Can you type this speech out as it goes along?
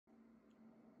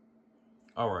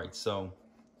All right, so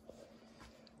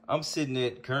I'm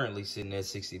currently sitting at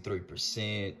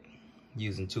 63%,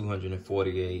 using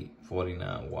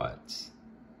 248.49 watts,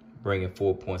 bringing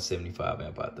 4.75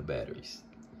 amp out the batteries.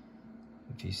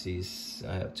 If you see,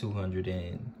 I have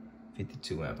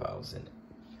 252 amp hours in it.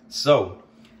 So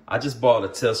I just bought a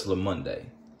Tesla Monday,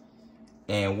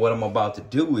 and what I'm about to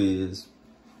do is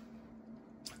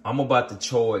I'm about to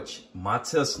charge my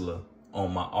Tesla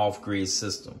on my off-grid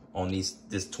system on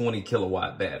this 20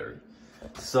 kilowatt battery.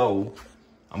 So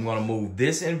I'm gonna move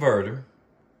this inverter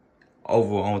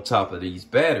over on top of these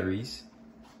batteries,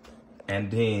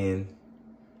 and then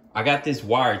I got this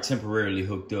wire temporarily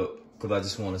hooked up because I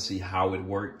just want to see how it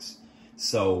works.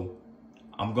 So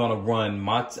I'm gonna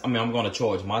I'm gonna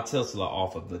charge my Tesla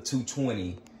off of the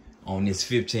 220 on this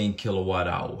 15 kilowatt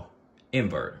hour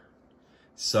inverter.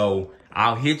 So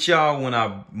I'll hit y'all when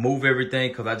I move everything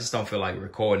because I just don't feel like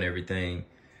recording everything.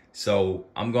 So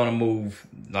I'm gonna move,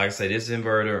 like I said, this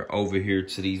inverter over here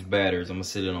to these batteries. I'm gonna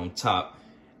sit it on top,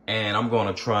 and I'm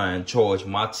gonna try and charge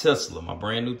my Tesla, my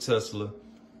brand new Tesla,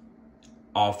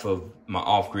 off of my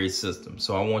off-grid system.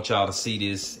 So I want y'all to see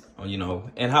this,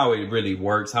 and how it really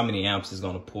works, how many amps it's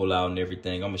gonna pull out and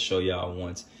everything. I'm gonna show y'all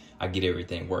once I get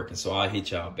everything working. So I'll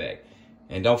hit y'all back.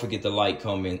 And don't forget to like,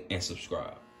 comment, and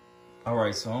subscribe. All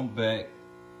right, so I'm back,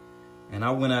 and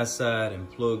I went outside and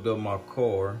plugged up my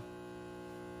car,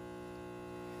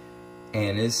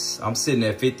 and I'm sitting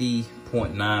at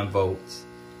 50.9 volts,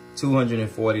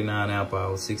 249 amp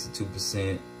hours,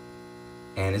 62%,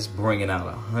 and it's bringing out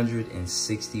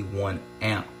 161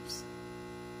 amps,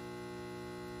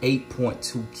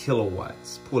 8.2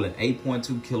 kilowatts, pulling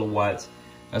 8.2 kilowatts.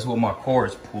 That's what my car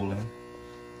is pulling.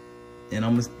 And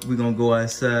we're gonna go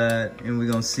outside and we're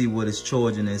gonna see what it's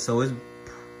charging at. So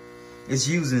it's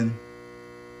using,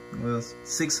 well,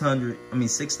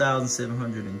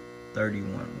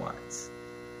 6,731 watts.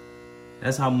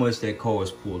 That's how much that car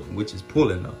is pulling, which is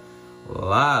pulling a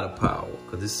lot of power,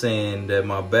 because it's saying that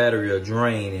my battery will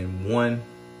drain in 1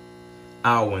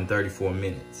 hour and 34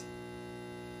 minutes.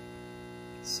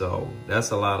 So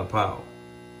that's a lot of power.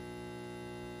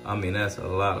 That's a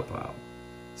lot of power.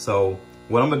 So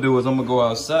what I'm gonna do is I'm gonna go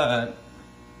outside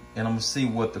and I'm gonna see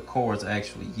what the car is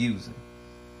actually using.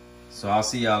 So I'll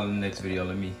see y'all in the next video.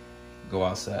 Let me go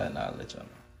outside and I'll let y'all know.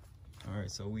 All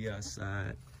right, so we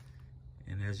outside,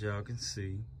 and as y'all can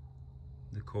see,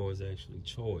 the car is actually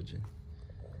charging.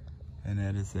 And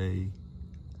that is I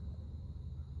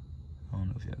don't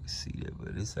know if y'all can see that,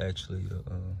 but it's actually a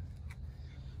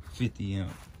 50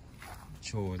 amp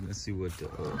charge. Let's see what the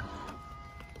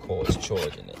car is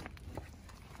charging at.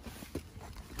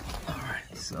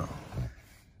 So,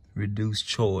 reduce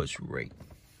charge rate.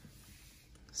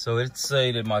 So it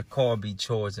say that my car be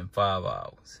charged in 5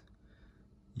 hours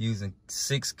using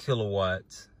 6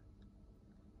 kilowatts,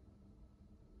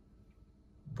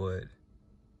 but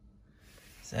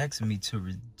it's asking me to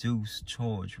reduce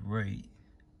charge rate.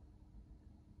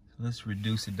 So let's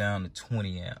reduce it down to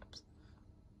 20 amps.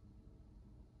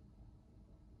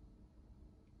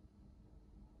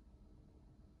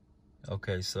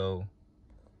 Okay, so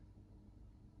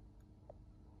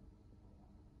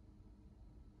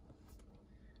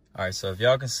all right, so if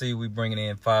y'all can see, we bringing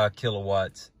in 5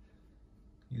 kilowatts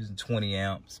using 20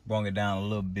 amps, brought it down a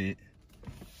little bit.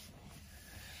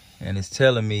 And it's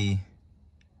telling me,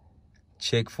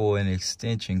 check for an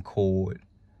extension cord,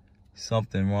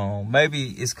 something wrong.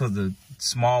 Maybe it's because the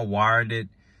small wire that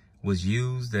was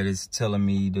used that is telling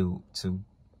me to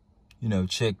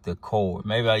check the cord.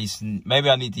 Maybe I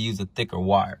need to use a thicker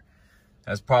wire.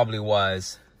 That's probably why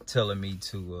it's telling me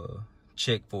to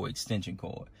check for extension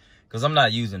cord. Because I'm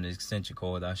not using the extension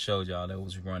cord I showed y'all that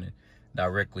was running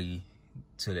directly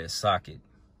to that socket.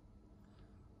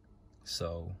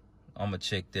 So I'm going to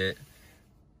check that.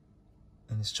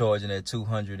 And it's charging at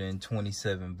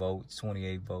 227 volts,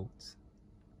 28 volts.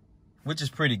 Which is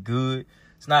pretty good.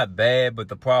 It's not bad, but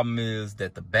the problem is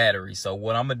that the battery. So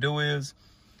what I'm going to do is,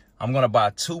 I'm going to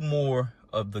buy 2 more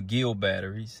of the Gill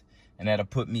batteries. And that'll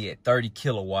put me at 30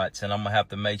 kilowatts. And I'm going to have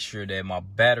to make sure that my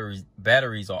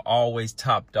batteries are always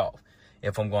topped off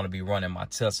if I'm going to be running my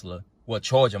Tesla,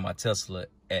 charging my Tesla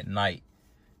at night.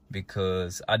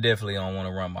 Because I definitely don't want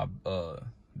to run my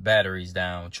batteries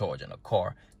down charging a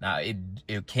car. Now,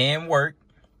 it can work.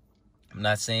 I'm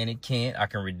not saying it can't. I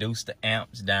can reduce the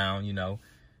amps down,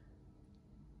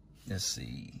 Let's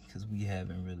see, because we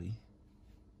haven't really.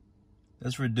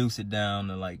 Let's reduce it down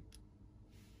to like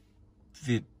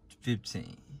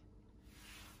 15.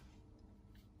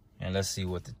 And let's see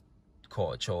what the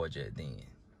car charge at then.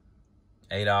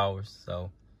 8 hours.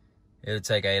 So it'll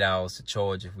take 8 hours to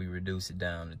charge if we reduce it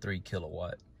down to 3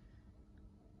 kilowatt.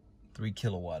 3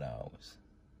 kilowatt hours.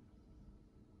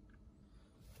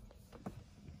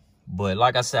 But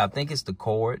like I said, I think it's the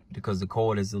cord, because the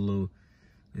cord is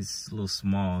it's a little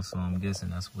small, so I'm guessing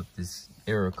that's what this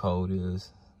error code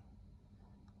is.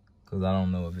 Because I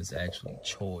don't know if it's actually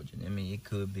charging. I mean, it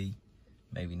could be,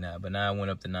 maybe not. But now it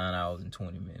went up to 9 hours and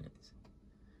 20 minutes.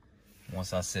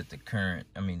 Once I set the current,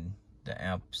 I mean, the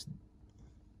amps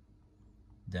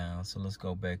down. So let's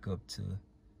go back up to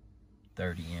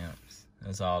 30 amps.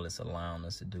 That's all it's allowing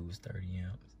us to do is 30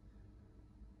 amps.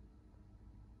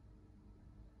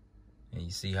 And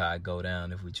you see how I go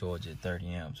down if we charge at 30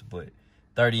 amps. But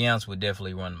 30 amps would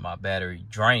definitely run my battery,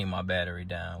 drain my battery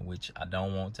down, which I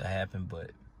don't want to happen,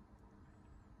 but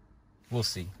we'll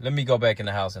see. Let me go back in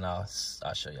the house and I'll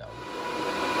show y'all.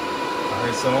 All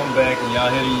right, so I'm back and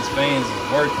y'all hear these fans is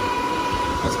working.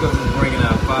 That's because it's bringing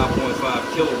out 5.5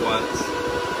 kilowatts,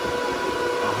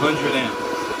 100 amps.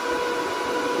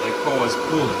 That car is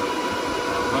pulling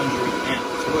 100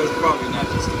 amps. Well, it's probably not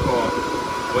just the car,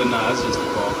 but nah, it's just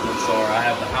the car. I'm sorry, I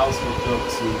have the house hooked up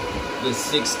to this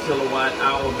 6 kilowatt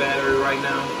hour battery right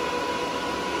now.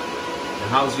 The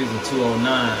house using 209,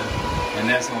 and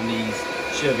that's on these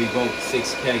Chevy Volt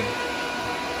 6K.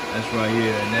 That's right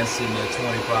here, and that's sitting at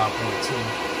 25.2,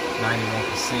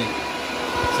 91%.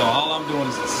 So all I'm doing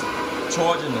is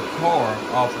charging the car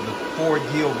off of the Ford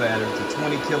Gil battery to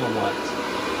 20 kilowatts.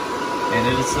 And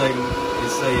it'll say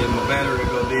my battery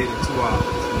will go dead in 2 hours,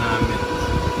 9 minutes.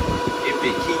 If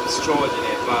it keeps charging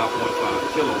at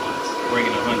 5.5 kilowatts,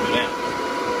 bringing 100 amps.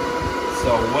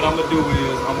 So what I'm gonna do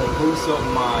is I'm gonna boost up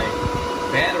my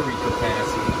battery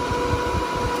capacity,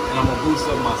 and I'm gonna boost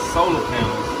up my solar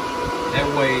panels. That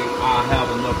way I'll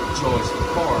have enough to charge the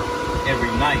car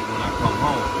every night when I come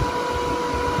home.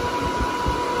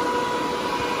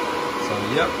 So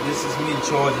yep, this is me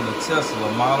charging the Tesla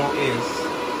Model S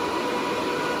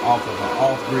off of an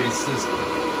off-grid system.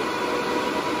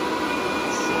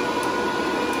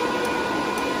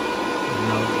 You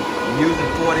know,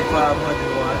 using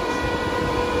 4,500 watts.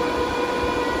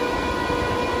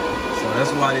 So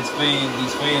that's why these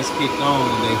fans kicked on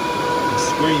and they're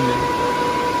screaming.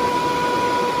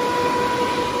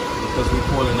 Because we're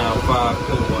pulling out 5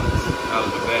 kilowatts out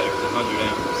of the battery, 100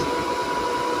 amps.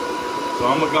 So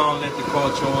I'm gonna go and let the car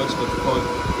charge, because the car,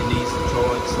 it needs to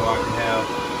charge so I can have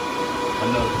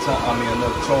enough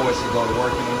charge to go to work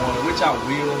in the morning, which I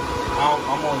will.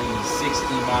 I'm only 60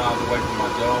 miles away from my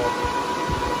job,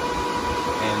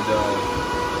 and the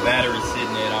battery's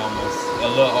sitting at almost a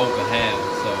little over half.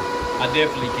 So I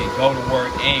definitely can go to work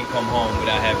and come home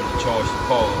without having to charge the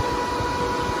car.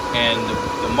 And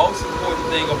the most important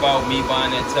thing about me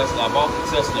buying that Tesla, I bought the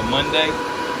Tesla Monday,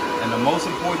 and the most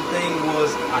important thing was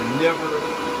I never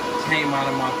came out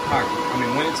of my pocket. I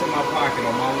mean, went into my pocket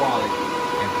or my wallet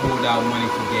and pulled out money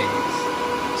for gas.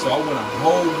 So I went a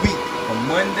whole week from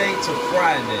Monday to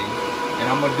Friday, and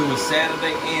I'm gonna do it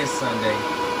Saturday and Sunday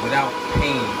without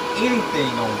paying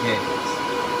anything on gas.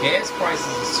 Gas prices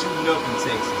are shooting up in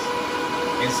Texas.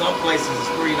 In some places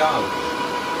it's $3.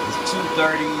 It's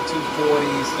 $2.30,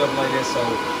 $2.40, stuff like that. So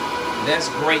that's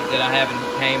great that I haven't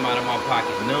came out of my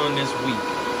pocket none this week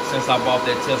since I bought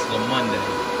that Tesla Monday.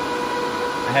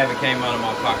 I haven't came out of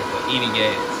my pocket for any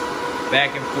gas.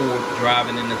 Back and forth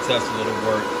driving in the Tesla to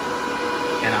work,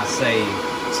 and I save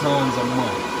tons of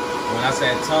money. When I say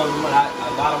tons of money,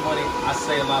 a lot of money, I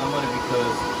say a lot of money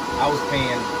because I was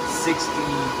paying $62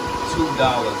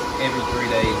 every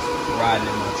 3 days riding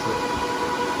in my truck.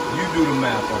 You do the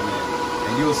math on that,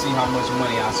 and you'll see how much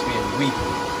money I spend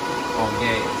weekly on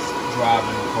gas,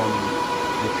 driving from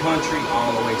the country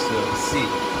all the way to the city.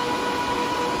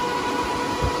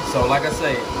 So like I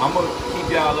say, I'm going to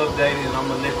keep y'all updated, and I'm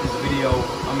going to let this video,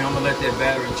 I'm going to let that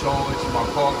battery charge my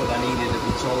car, because I need it to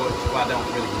be charged. Well, I don't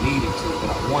really need it to,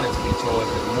 but I want it to be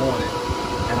charged in the morning,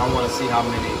 and I want to see how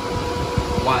many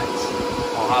watts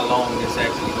or how long this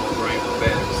actually going to drain the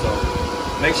battery. So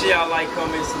make sure y'all like,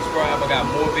 comment, subscribe. I got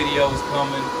more videos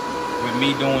coming with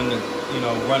me doing the,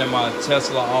 running my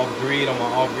Tesla off-grid on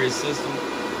my off-grid system.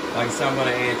 Like I said, I'm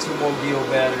going to add 2 more Gil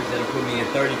batteries that'll put me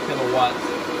at 30 kilowatts.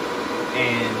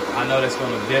 And I know that's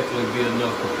going to definitely be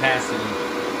enough capacity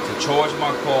to charge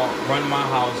my car, run my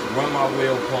house, run my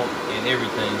well pump, and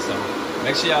everything. So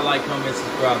make sure y'all like, comment,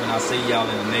 subscribe, and I'll see y'all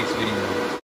in the next video.